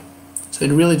 1930. So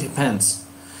it really depends.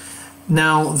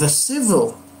 Now, the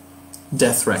civil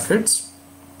death records,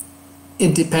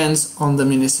 it depends on the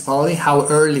municipality, how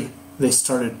early they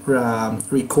started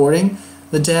recording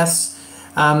the deaths.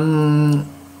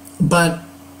 But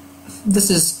this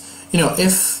is,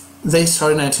 if they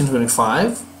started in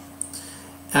 1925,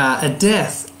 a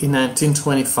death in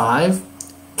 1925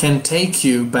 can take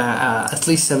you back at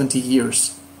least 70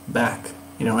 years back.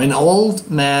 An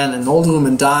old man, an old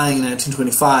woman dying in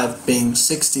 1925, being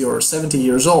 60 or 70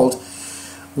 years old,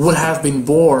 would have been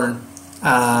born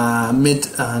mid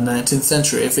 19th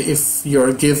century. If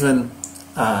you're given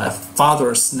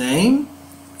father's name,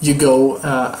 you go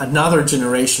another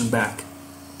generation back.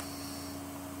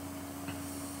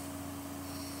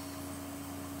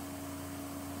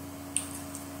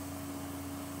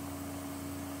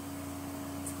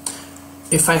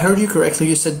 If I heard you correctly,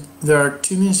 you said there are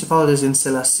two municipalities in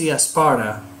Selassia,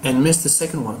 Sparta, and missed the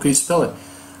second one. Could you spell it?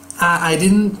 I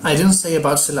didn't say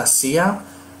about Selassia.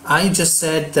 I just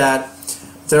said that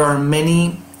there are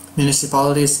many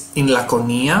municipalities in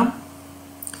Laconia.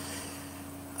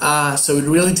 So it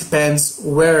really depends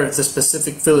where the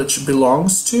specific village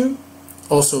belongs to.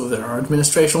 Also, there are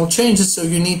administrational changes, so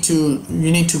you need to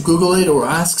Google it or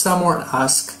ask someone,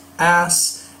 ask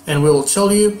us, and we will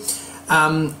tell you.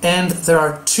 And there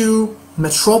are two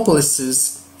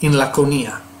metropolises in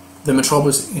Laconia, the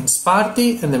metropolis in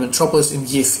Sparti and the metropolis in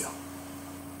Githio.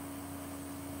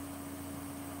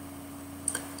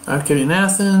 Arcade in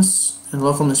Athens and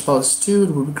local municipalities too.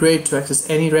 It would be great to access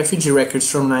any refugee records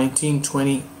from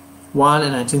 1921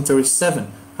 and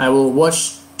 1937. I will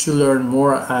watch to learn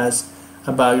more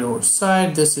about your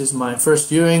site. This is my first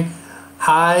viewing.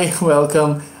 Hi,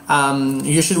 welcome.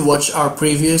 You should watch our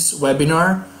previous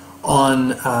webinar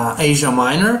on Asia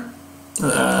Minor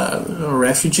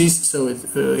refugees, so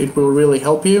it will really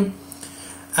help you.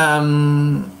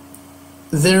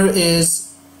 There is,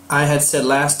 I had said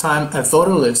last time, a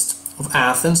voter list of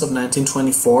Athens of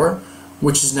 1924,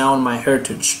 which is now on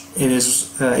MyHeritage. It is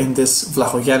in this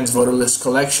Vlachogiannis voter list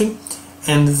collection,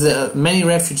 and many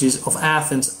refugees of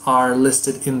Athens are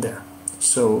listed in there,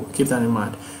 so keep that in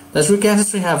mind. Does Greek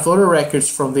Ancestry have voter records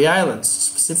from the islands,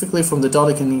 specifically from the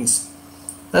Dodecanese?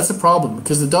 That's a problem,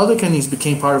 because the Dodecanese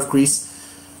became part of Greece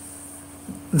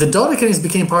the Dodecanese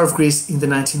became part of Greece in the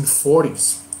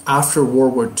 1940s, after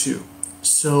World War II.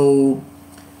 So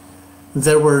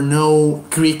there were no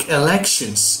Greek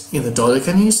elections in the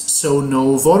Dodecanese, so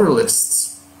no voter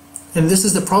lists. And this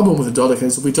is the problem with the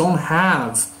Dodecanese. We don't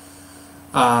have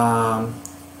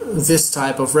this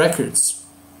type of records.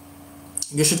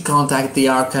 You should contact the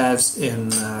archives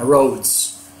in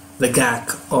Rhodes, the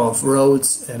GAC of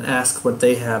Rhodes, and ask what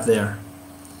they have there.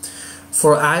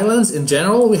 For islands in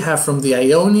general, we have from the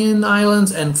Ionian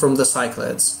Islands and from the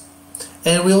Cyclades.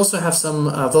 And we also have some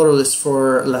voter lists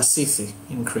for Lassithi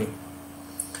in Crete.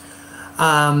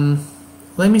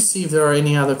 Let me see if there are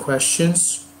any other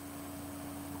questions.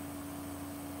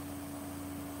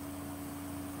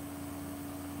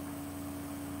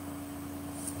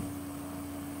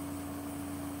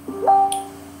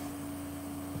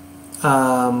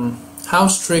 How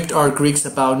strict are Greeks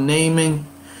about naming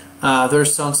their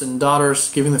sons and daughters,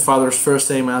 giving the father's first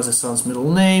name as the son's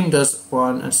middle name? Does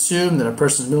one assume that a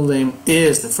person's middle name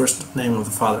is the first name of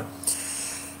the father?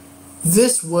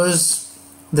 This was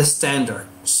the standard.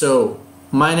 So,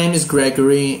 my name is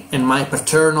Gregory, and my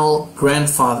paternal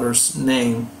grandfather's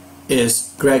name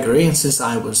is Gregory, and since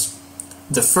I was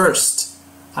the first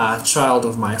child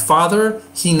of my father,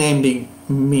 he named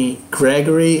me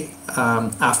Gregory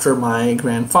after my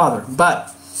grandfather.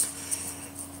 But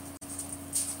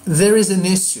there is an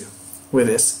issue with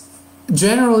this.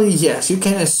 Generally, yes, you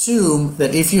can assume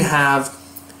that if you have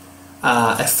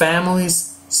a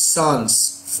family's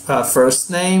son's first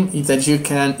name, that you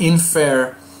can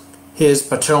infer his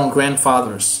paternal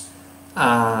grandfather's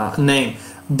name.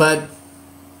 But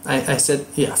I said,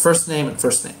 yeah, first name and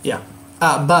first name, yeah.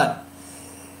 But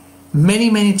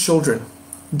many children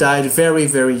died very,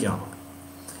 very young.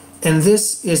 And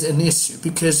this is an issue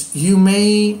because you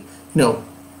may,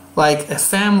 like a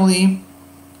family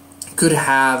could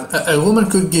have, a woman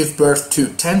could give birth to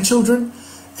 10 children,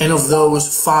 and of those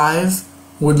 5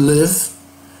 would live.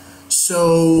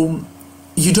 So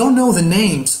you don't know the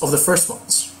names of the first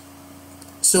ones.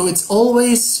 So it's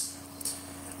always,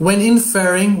 when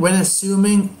inferring, when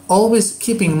assuming, always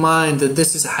keep in mind that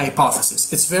this is a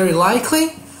hypothesis. It's very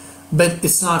likely, but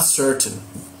it's not certain.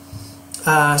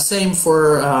 Same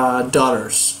for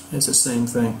daughters. It's the same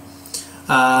thing.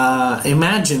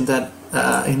 Imagine that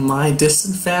in my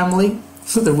distant family,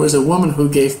 there was a woman who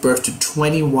gave birth to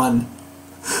 21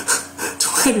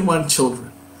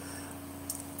 children.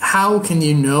 How can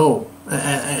you know,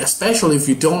 especially if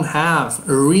you don't have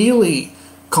really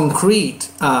concrete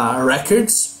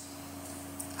records,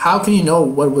 how can you know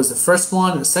what was the first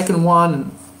one, the second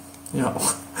one,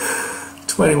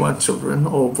 21 children,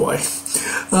 oh boy.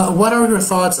 What are your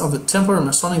thoughts on the Templar and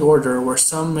Masonic order where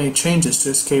some made changes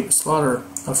to escape the slaughter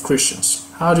of Christians?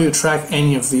 How do you track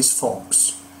any of these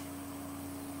folks?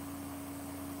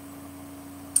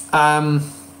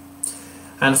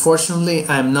 Unfortunately,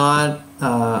 I'm not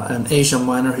an Asia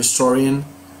Minor historian,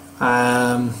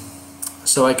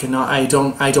 so I cannot. I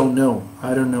don't know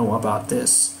about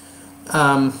this.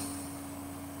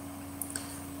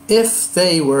 If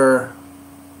they were,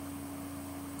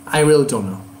 I really don't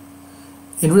know.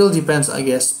 It really depends, I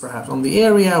guess, perhaps on the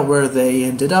area where they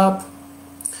ended up.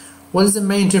 What is the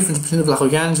main difference between the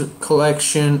Vlachogiannis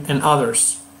collection and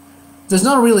others? There's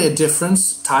not really a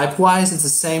difference type-wise. It's the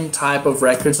same type of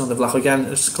records on the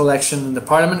Vlachogiannis collection and the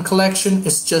Parliament collection.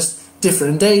 It's just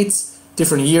different dates,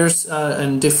 different years,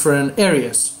 and different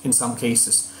areas in some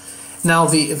cases. Now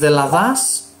the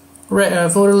Ladas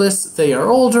voter lists, they are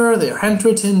older, they are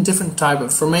handwritten, different type of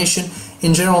information.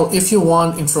 In general, if you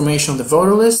want information on the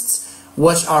voter lists,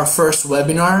 watch our first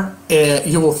webinar.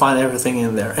 You will find everything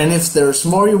in there. And if there's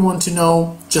more you want to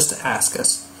know, just ask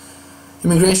us.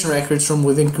 Immigration records from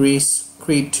within Greece,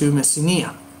 Crete to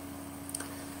Messenia.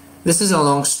 This is a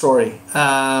long story,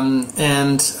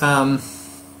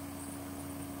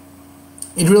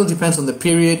 it really depends on the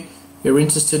period you're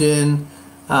interested in,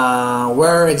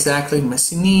 where exactly in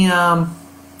Messenia.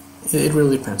 It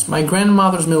really depends. My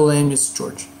grandmother's middle name is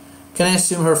George. Can I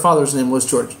assume her father's name was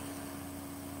George?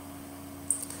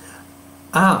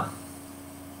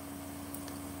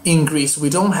 In Greece, we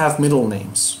don't have middle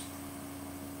names.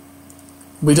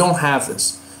 We don't have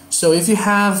this. So if you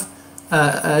have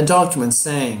a document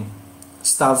saying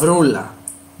Stavroula,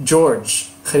 George,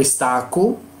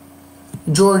 Christakou,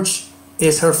 George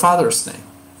is her father's name,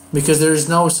 because there is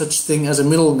no such thing as a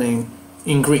middle name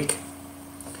in Greek.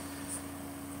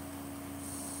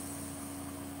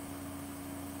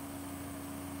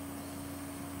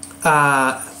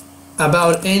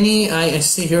 About any, I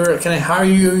see here, can I hire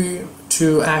you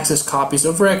to access copies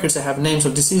of records that have names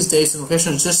of deceased, dates, and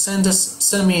locations? Just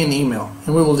send me an email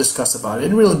and we will discuss about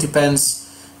it. It really depends,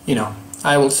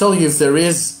 I will tell you if there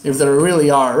really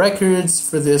are records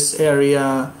for this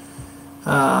area,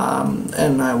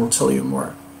 and I will tell you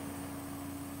more.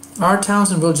 Are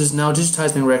towns and villages now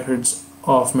digitizing records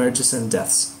of marriages and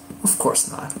deaths? Of course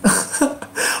not.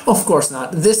 Of course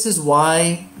not. This is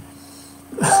why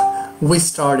we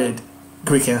started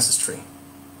Greek Ancestry,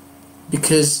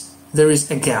 because there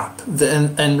is a gap,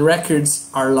 and records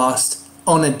are lost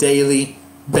on a daily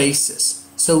basis.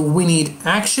 So we need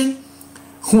action,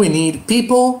 we need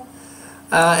people,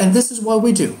 and this is what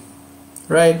we do,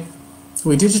 right?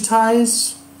 We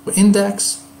digitize, we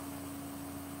index.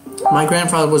 My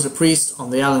grandfather was a priest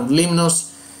on the island of Limnos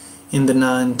in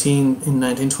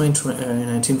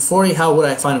 1940. How would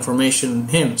I find information on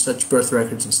him, such birth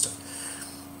records and stuff?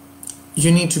 You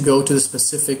need to go to the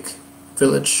specific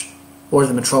village or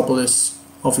the metropolis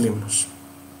of Limnos.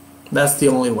 That's the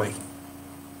only way.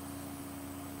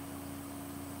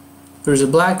 There's a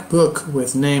black book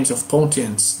with names of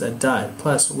Pontians that died,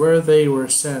 plus where they were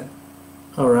sent.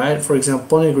 Alright, for example,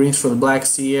 Pontic Greeks for the Black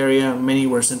Sea area, many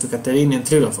were sent to Katerini and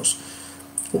Trilopos.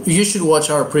 You should watch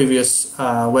our previous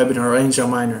webinar, Asia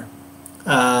Minor.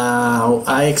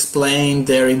 I explained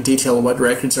there in detail what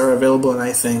records are available, and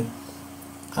I think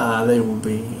they will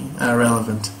be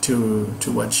relevant to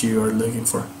what you are looking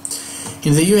for.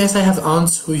 In the US, I have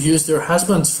aunts who use their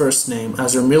husband's first name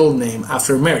as their middle name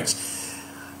after marriage.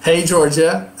 Hey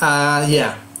Georgia,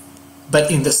 yeah, but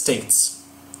in the States.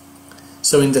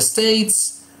 So in the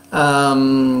States,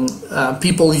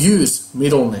 people use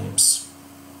middle names,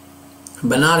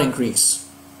 but not in Greece.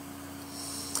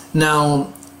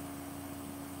 Now,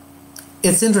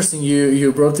 it's interesting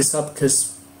you brought this up,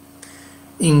 because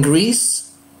in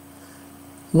Greece,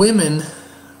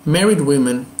 married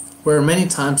women, were many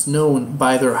times known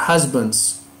by their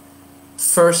husband's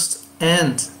first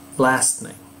and last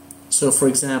name. So, for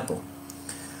example,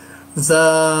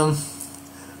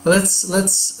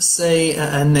 let's say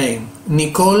a name,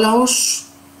 Nikolaos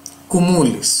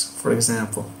Koumoulis, for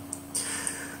example.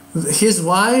 His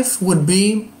wife would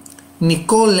be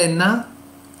Nikolena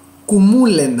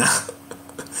Koumoulena.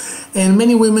 And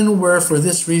many women were, for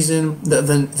this reason,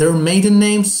 their maiden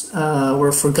names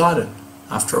were forgotten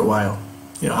after a while.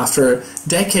 You know, after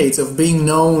decades of being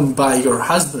known by your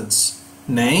husband's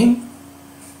name,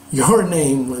 your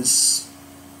name was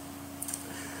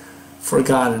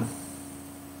forgotten.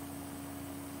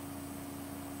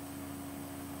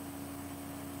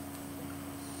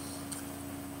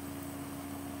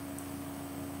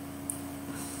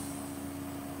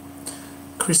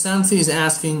 Chrysanthi is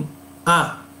asking,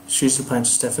 she's replying to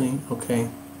Stephanie, okay.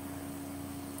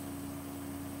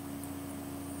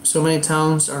 So many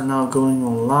towns are now going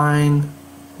online.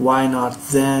 Why not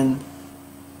then?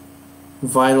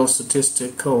 Vital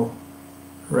statistical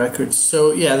records.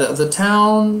 So yeah, the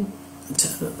town,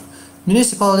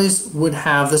 municipalities would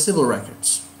have the civil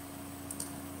records,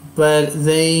 but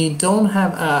they don't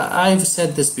have, I've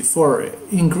said this before,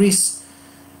 in Greece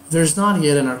there's not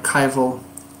yet an archival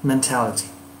mentality.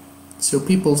 So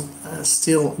people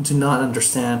still do not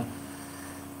understand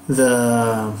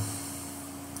the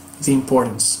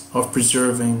importance of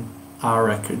preserving our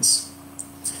records.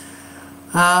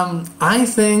 I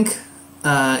think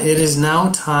it is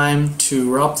now time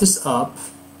to wrap this up.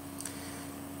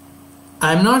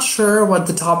 I'm not sure what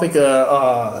the topic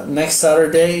next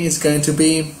Saturday is going to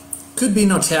be. Could be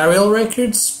notarial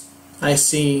records. I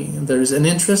see there's an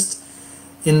interest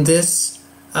in this.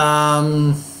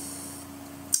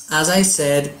 As I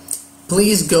said,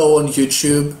 please go on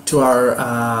YouTube to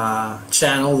our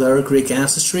channel, The Greek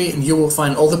Ancestry, and you will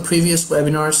find all the previous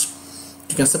webinars.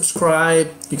 You can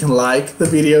subscribe, you can like the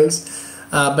videos,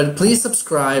 but please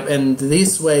subscribe, and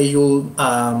this way you'll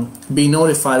be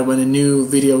notified when a new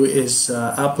video is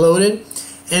uploaded,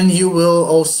 and you will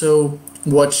also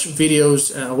watch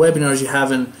videos, webinars you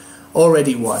haven't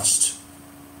already watched.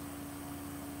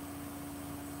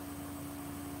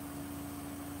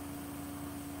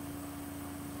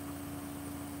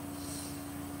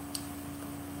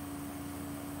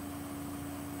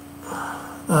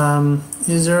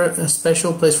 Is there a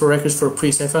special place for records for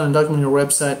priests? I found a document on your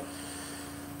website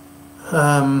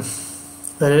that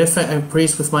identified a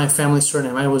priest with my family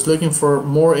surname. I was looking for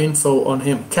more info on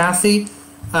him. Kathy,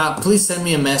 please send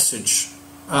me a message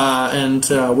and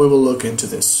we will look into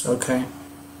this, okay?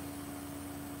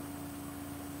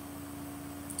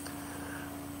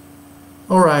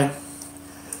 Alright.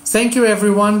 Thank you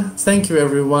everyone. Thank you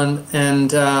everyone.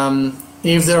 And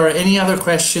if there are any other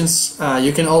questions,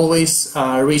 you can always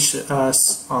reach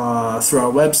us through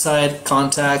our website,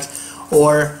 contact,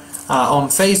 or on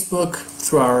Facebook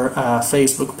through our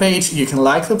Facebook page. You can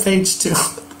like the page too.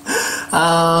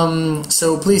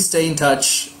 So please stay in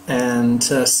touch, and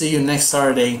see you next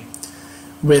Saturday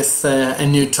with a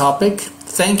new topic.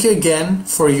 Thank you again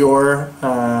for your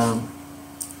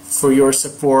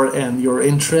support and your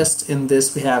interest in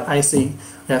this. We have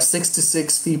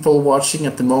 66 people watching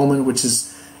at the moment, which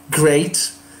is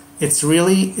great. It's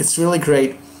really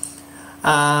great.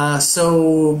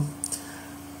 So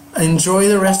enjoy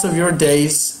the rest of your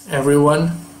days,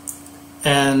 everyone,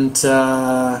 and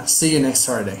see you next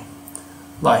Saturday.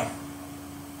 Bye.